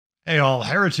Hey all,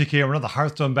 Heretic here, another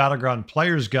Hearthstone Battleground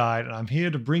Players Guide, and I'm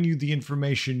here to bring you the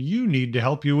information you need to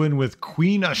help you win with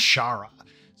Queen Azshara.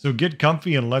 So get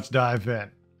comfy and let's dive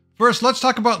in. First, let's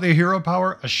talk about the hero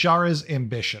power, Azshara's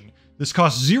Ambition. This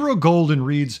costs 0 gold and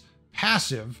reads,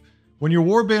 passive, when your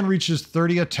warband reaches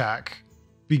 30 attack,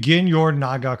 begin your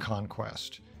Naga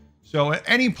conquest. So at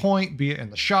any point, be it in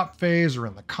the shop phase or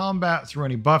in the combat, through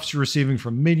any buffs you're receiving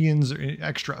from minions or any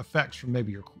extra effects from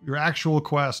maybe your actual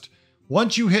quest,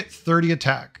 once you hit 30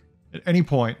 attack at any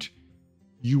point,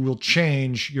 you will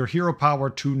change your hero power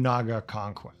to Naga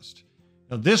Conquest.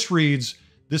 Now this reads,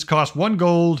 this costs 1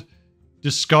 gold,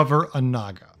 discover a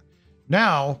Naga.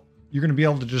 Now you're going to be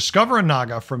able to discover a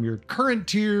Naga from your current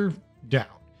tier down.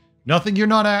 Nothing you're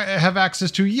not have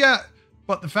access to yet,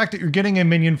 but the fact that you're getting a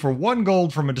minion for 1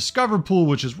 gold from a discover pool,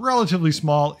 which is relatively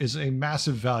small, is a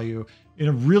massive value in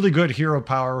a really good hero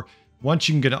power once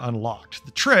you can get it unlocked.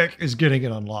 The trick is getting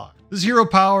it unlocked. This hero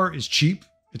power is cheap,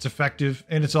 it's effective,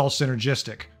 and it's all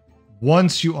synergistic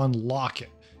once you unlock it.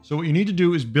 So what you need to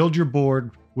do is build your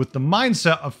board with the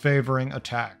mindset of favoring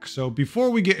attack. So before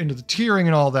we get into the tiering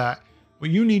and all that, what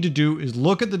you need to do is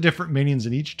look at the different minions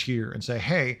in each tier and say,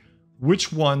 hey,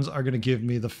 which ones are going to give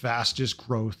me the fastest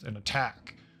growth and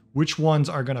attack? Which ones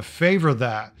are going to favor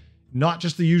that? Not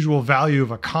just the usual value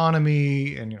of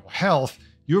economy and health.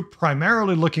 You're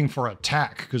primarily looking for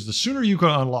attack, because the sooner you can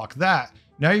unlock that,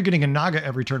 now you're getting a Naga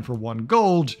every turn for 1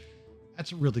 gold.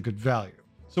 That's a really good value.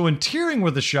 So in tiering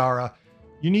with Azshara,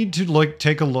 you need to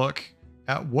take a look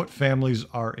at what families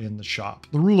are in the shop.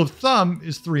 The rule of thumb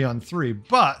is 3 on 3,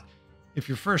 but if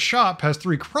your first shop has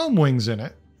 3 Chrome Wings in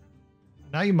it,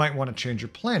 now you might want to change your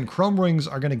plan. Chrome Wings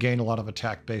are going to gain a lot of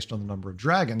attack based on the number of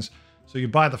dragons. So you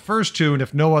buy the first 2, and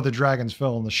if no other dragons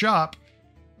fell in the shop,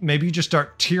 maybe you just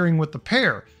start tiering with the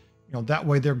pair. That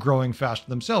way they're growing faster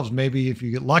themselves. Maybe if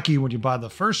you get lucky when you buy the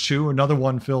first 2, another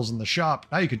one fills in the shop.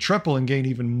 Now you could triple and gain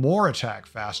even more attack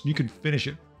fast, and you could finish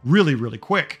it really, really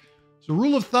quick. So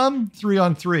rule of thumb, 3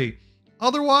 on 3.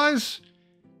 Otherwise,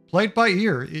 play it by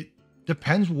ear. It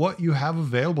depends what you have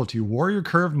available to you. Warrior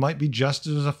Curve might be just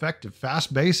as effective.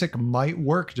 Fast Basic might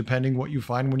work depending what you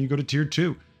find when you go to tier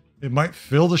 2. It might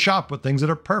fill the shop with things that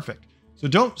are perfect. So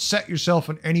don't set yourself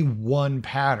in any one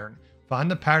pattern. Find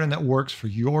the pattern that works for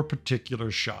your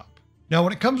particular shop. Now,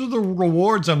 when it comes to the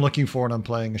rewards I'm looking for when I'm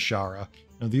playing Azshara,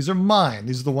 these are mine.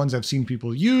 These are the ones I've seen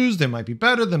people use. They might be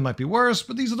better, they might be worse,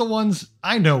 but these are the ones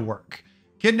I know work.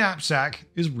 Kidnap Sack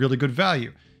is really good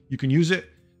value. You can use it,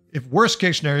 if worst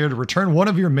case scenario, to return one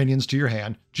of your minions to your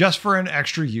hand just for an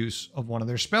extra use of one of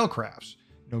their spellcrafts.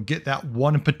 Get that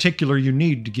one in particular you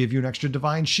need to give you an extra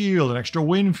Divine Shield, an extra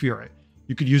Wind Fury.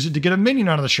 You could use it to get a minion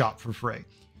out of the shop for free.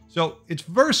 So it's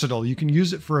versatile. You can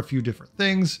use it for a few different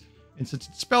things. And since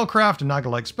it's spellcraft and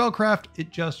Naga-like spellcraft,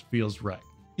 it just feels right.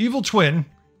 Evil Twin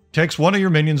takes one of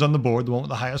your minions on the board, the one with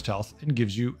the highest health, and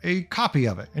gives you a copy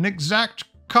of it, an exact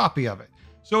copy of it.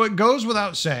 So it goes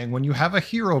without saying, when you have a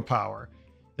hero power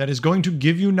that is going to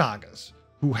give you Nagas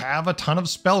who have a ton of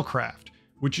spellcraft,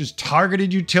 which is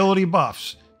targeted utility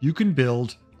buffs, you can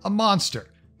build a monster.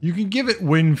 You can give it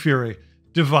Wind Fury,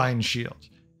 Divine Shield.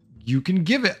 You can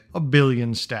give it a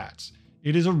billion stats.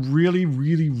 It is a really,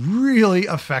 really, really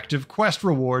effective quest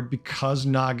reward because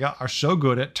Naga are so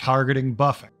good at targeting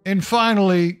buffing. And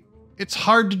finally, it's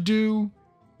hard to do.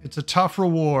 It's a tough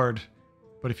reward.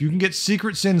 But if you can get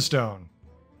Secret Sinstone,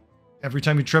 every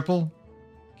time you triple,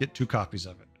 get 2 copies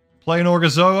of it. Play an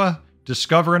Orgazoa,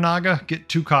 discover a Naga, get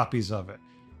 2 copies of it.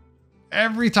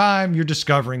 Every time you're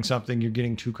discovering something, you're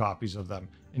getting 2 copies of them.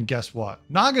 And guess what?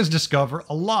 Nagas discover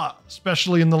a lot,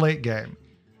 especially in the late game.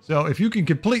 So if you can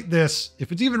complete this,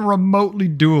 if it's even remotely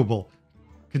doable,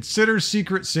 consider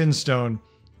Secret Sinstone.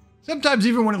 Sometimes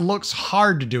even when it looks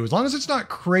hard to do, as long as it's not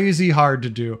crazy hard to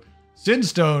do,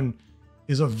 Sinstone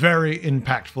is a very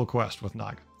impactful quest with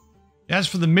Naga. As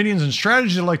for the minions and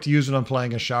strategies I like to use when I'm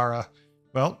playing Azshara,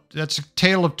 well, that's a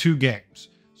tale of 2 games.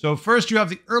 So first you have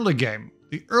the early game.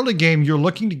 The early game, you're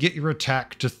looking to get your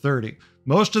attack to 30.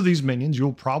 Most of these minions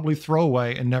you'll probably throw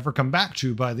away and never come back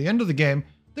to by the end of the game.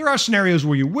 There are scenarios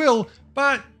where you will,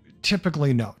 but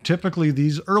typically no. Typically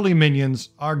these early minions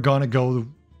are gonna go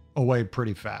away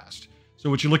pretty fast. So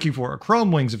what you're looking for are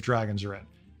Chrome Wings if dragons are in.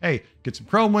 Hey, get some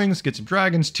Chrome Wings, get some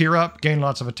dragons, tier up, gain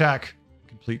lots of attack,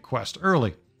 complete quest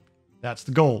early. That's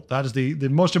the goal. That is the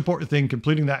most important thing,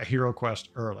 completing that hero quest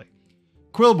early.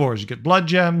 Quillbores, you get blood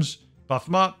gems, buff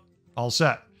them up, all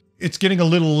set. It's getting a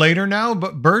little later now,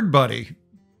 but Bird Buddy.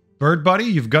 Bird Buddy,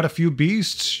 you've got a few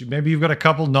beasts. Maybe you've got a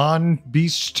couple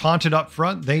non-beasts taunted up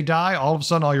front. They die. All of a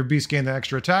sudden, all your beasts gain the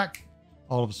extra attack.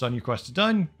 All of a sudden, your quest is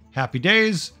done. Happy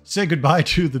days. Say goodbye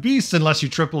to the beast unless you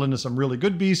triple into some really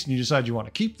good beast and you decide you want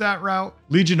to keep that route.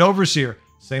 Legion Overseer,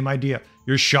 same idea.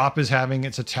 Your shop is having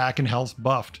its attack and health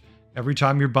buffed. Every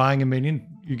time you're buying a minion,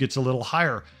 it gets a little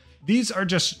higher. These are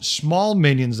just small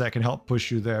minions that can help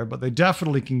push you there, but they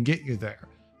definitely can get you there.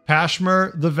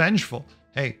 Pashmer the Vengeful.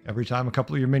 Hey, every time a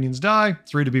couple of your minions die,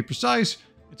 3 to be precise,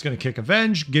 it's going to kick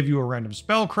Avenge, give you a random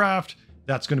spellcraft.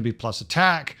 That's going to be plus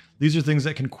attack. These are things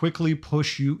that can quickly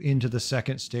push you into the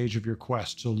second stage of your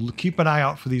quest. So keep an eye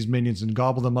out for these minions and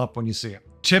gobble them up when you see them.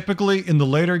 Typically, in the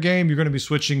later game, you're going to be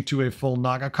switching to a full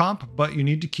Naga comp, but you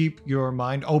need to keep your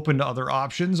mind open to other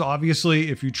options. Obviously,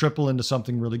 if you triple into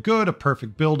something really good, a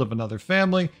perfect build of another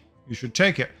family, you should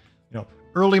take it.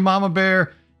 Early Mama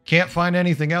Bear, can't find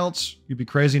anything else. You'd be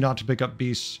crazy not to pick up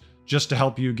Beasts just to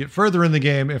help you get further in the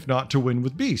game, if not to win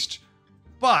with Beast.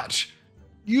 But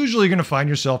usually you're going to find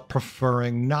yourself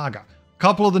preferring Naga. A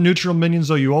couple of the neutral minions,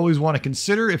 though, you always want to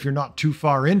consider if you're not too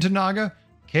far into Naga.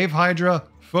 Cave Hydra,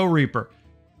 Foe Reaper.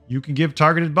 You can give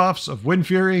targeted buffs of Wind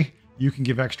Fury. You can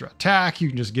give extra attack. You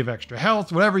can just give extra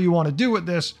health, whatever you want to do with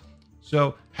this.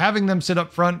 So having them sit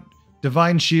up front,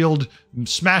 Divine Shield,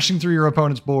 smashing through your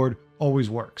opponent's board always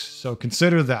works. So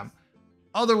consider them.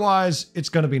 Otherwise, it's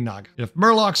going to be Naga. If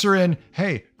Murlocs are in,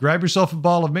 hey, grab yourself a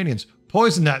ball of minions.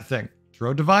 Poison that thing.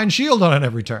 Throw Divine Shield on it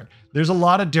every turn. There's a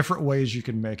lot of different ways you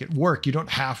can make it work. You don't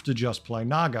have to just play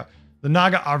Naga. The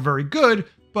Naga are very good,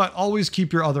 but always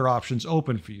keep your other options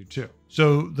open for you too.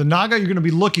 So the Naga you're going to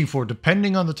be looking for,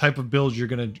 depending on the type of builds you're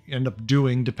going to end up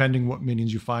doing, depending what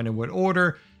minions you find in what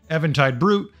order. Eventide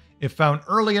Brute, if found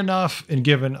early enough and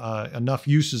given enough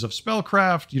uses of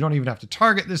spellcraft, you don't even have to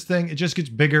target this thing. It just gets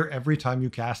bigger every time you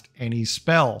cast any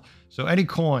spell. So any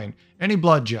coin, any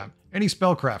blood gem, any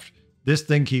spellcraft, this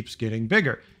thing keeps getting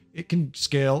bigger. It can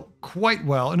scale quite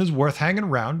well and is worth hanging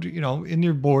around, in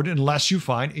your board unless you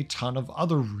find a ton of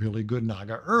other really good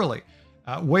Naga early.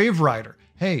 Wave Rider.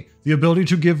 Hey, the ability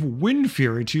to give Wind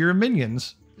Fury to your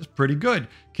minions is pretty good.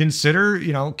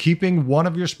 Consider, keeping one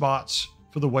of your spots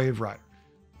for the Wave Rider.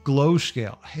 Glow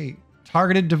Scale. Hey,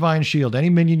 targeted Divine Shield, any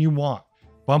minion you want.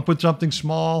 Bump with something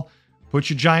small, put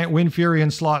your giant Wind Fury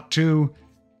in slot 2,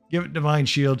 give it Divine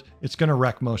Shield. It's going to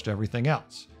wreck most everything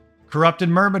else. Corrupted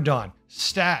Myrmidon.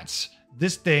 Stats.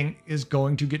 This thing is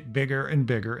going to get bigger and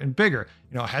bigger and bigger.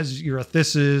 Has your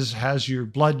Athyses, has your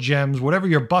blood gems, whatever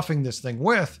you're buffing this thing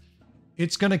with,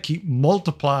 it's going to keep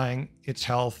multiplying its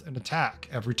health and attack.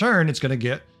 Every turn, it's going to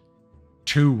get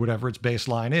 2, whatever its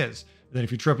baseline is. And then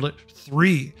if you triple it,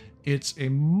 3. It's a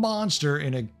monster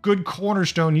and a good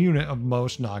cornerstone unit of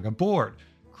most Naga board.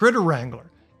 Critter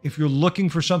Wrangler. If you're looking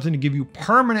for something to give you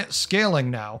permanent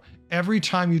scaling now, every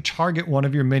time you target one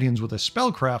of your minions with a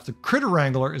spellcraft, the Critter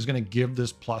Wrangler is going to give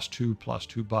this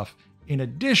 +2/+2 buff in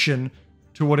addition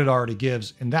to what it already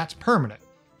gives, and that's permanent.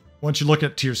 Once you look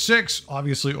at tier 6,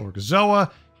 obviously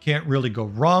Orgozoa. Can't really go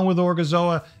wrong with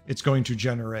Orgozoa. It's going to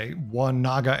generate 1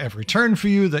 Naga every turn for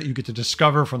you that you get to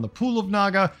discover from the pool of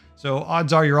Naga. So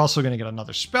odds are you're also going to get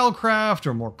another spellcraft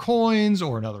or more coins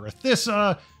or another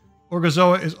Athisa.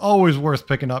 Orgozoa is always worth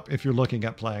picking up if you're looking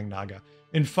at playing Naga.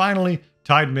 And finally,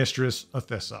 Tide Mistress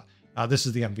Athisa. This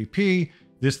is the MVP.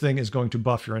 This thing is going to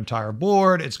buff your entire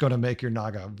board. It's going to make your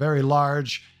Naga very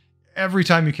large. Every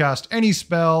time you cast any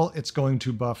spell, it's going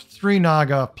to buff 3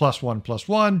 Naga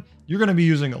 +1/+1. You're going to be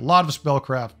using a lot of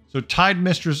spellcraft. So Tide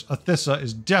Mistress Athisa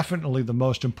is definitely the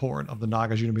most important of the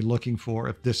Nagas you're going to be looking for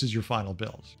if this is your final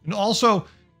build. And also,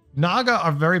 Naga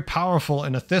are very powerful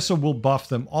and Athisa will buff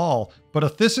them all, but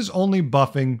Athisa's only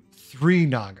buffing 3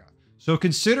 Naga. So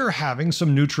consider having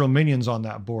some neutral minions on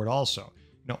that board also.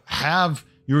 Have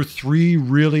your 3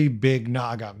 really big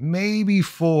Naga, maybe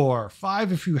 4,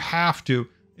 5 if you have to,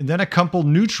 and then a couple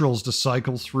neutrals to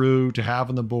cycle through to have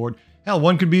on the board. Hell,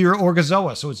 one could be your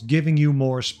Orgozoa, so it's giving you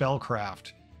more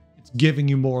spellcraft. It's giving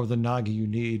you more of the Naga you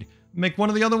need. Make one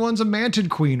of the other ones a Mantid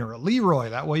Queen or a Leroy.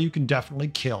 That way you can definitely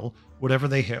kill whatever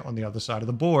they hit on the other side of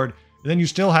the board. And then you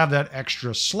still have that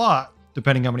extra slot,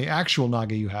 depending how many actual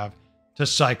Naga you have, to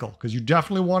cycle. Because you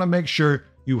definitely want to make sure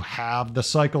you have the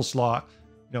cycle slot,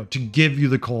 to give you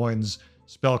the coins,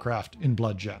 spellcraft, and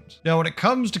blood gems. Now, when it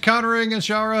comes to countering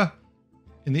Azshara,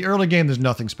 in the early game, there's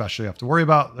nothing special you have to worry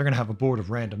about. They're going to have a board of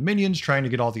random minions trying to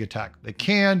get all the attack they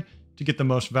can to get the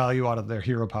most value out of their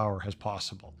hero power as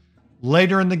possible.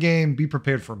 Later in the game, be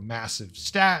prepared for massive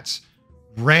stats,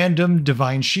 random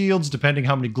divine shields, depending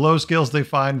how many glow scales they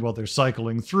find while they're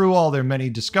cycling through all their many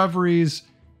discoveries,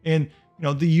 and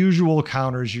the usual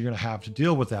counters you're going to have to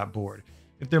deal with that board.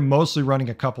 If they're mostly running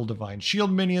a couple divine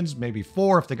shield minions, maybe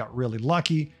 4 if they got really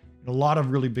lucky, and a lot of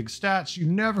really big stats, you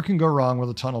never can go wrong with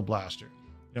a Tunnel Blaster.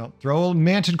 Throw a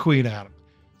Mantid Queen at them.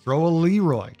 Throw a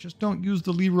Leroy. Just don't use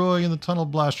the Leroy and the Tunnel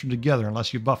Blaster together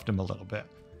unless you buffed him a little bit.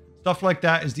 Stuff like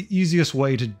that is the easiest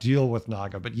way to deal with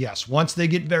Naga. But yes, once they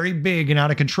get very big and out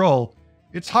of control,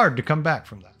 it's hard to come back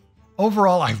from that.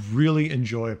 Overall, I really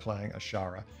enjoy playing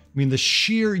Azshara. I mean, the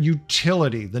sheer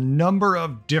utility, the number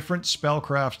of different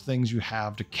spellcraft things you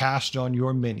have to cast on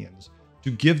your minions, to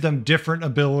give them different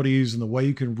abilities and the way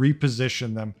you can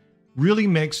reposition them, really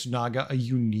makes Naga a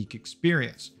unique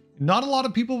experience. Not a lot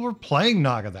of people were playing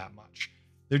Naga that much.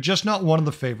 They're just not one of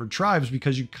the favored tribes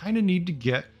because you kind of need to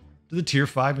get to the tier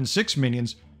 5 and 6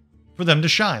 minions for them to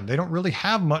shine. They don't really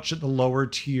have much at the lower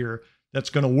tier that's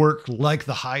going to work like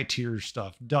the high tier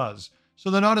stuff does. So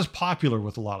they're not as popular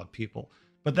with a lot of people.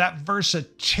 But that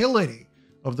versatility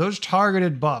of those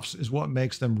targeted buffs is what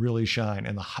makes them really shine.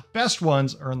 And the best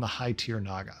ones are in the high tier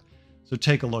Naga. So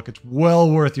take a look. It's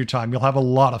well worth your time. You'll have a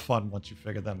lot of fun once you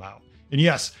figure them out. And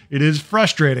yes, it is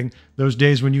frustrating those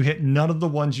days when you hit none of the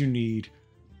ones you need.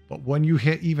 But when you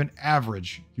hit even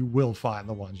average, you will find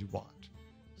the ones you want.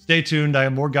 Stay tuned. I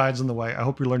have more guides on the way. I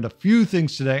hope you learned a few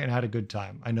things today and had a good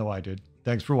time. I know I did.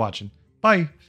 Thanks for watching. Bye.